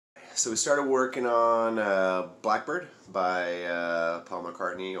So we started working on Blackbird by Paul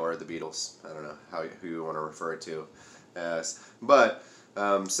McCartney or the Beatles. I don't know who you want to refer it to as. But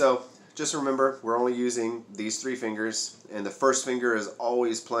so just remember, we're only using these 3 fingers, and the first finger is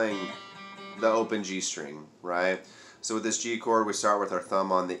always playing the open G string, right? So with this G chord, we start with our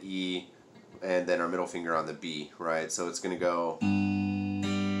thumb on the E and then our middle finger on the B, right? So it's going to go,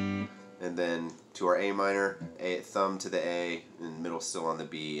 and then to our A minor, thumb to the A, and middle still on the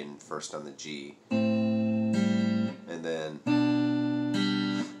B, and first on the G. And then,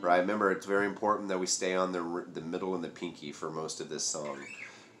 right, remember it's very important that we stay on the middle and the pinky for most of this song,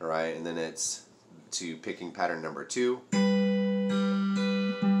 alright? And then it's to picking pattern number 2.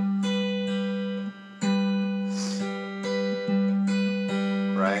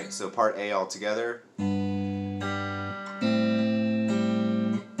 Right, so part A all together.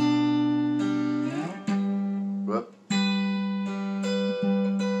 Whoop.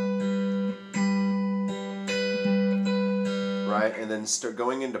 Right, and then start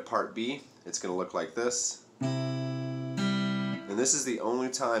going into part B. It's going to look like this. And this is the only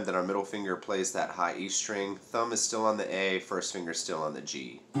time that our middle finger plays that high E string. Thumb is still on the A, first finger still on the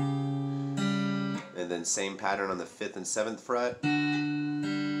G. And then same pattern on the 5th and 7th fret.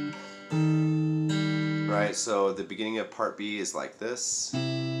 Right, so the beginning of part B is like this.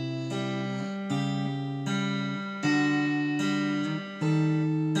 And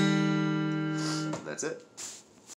that's it.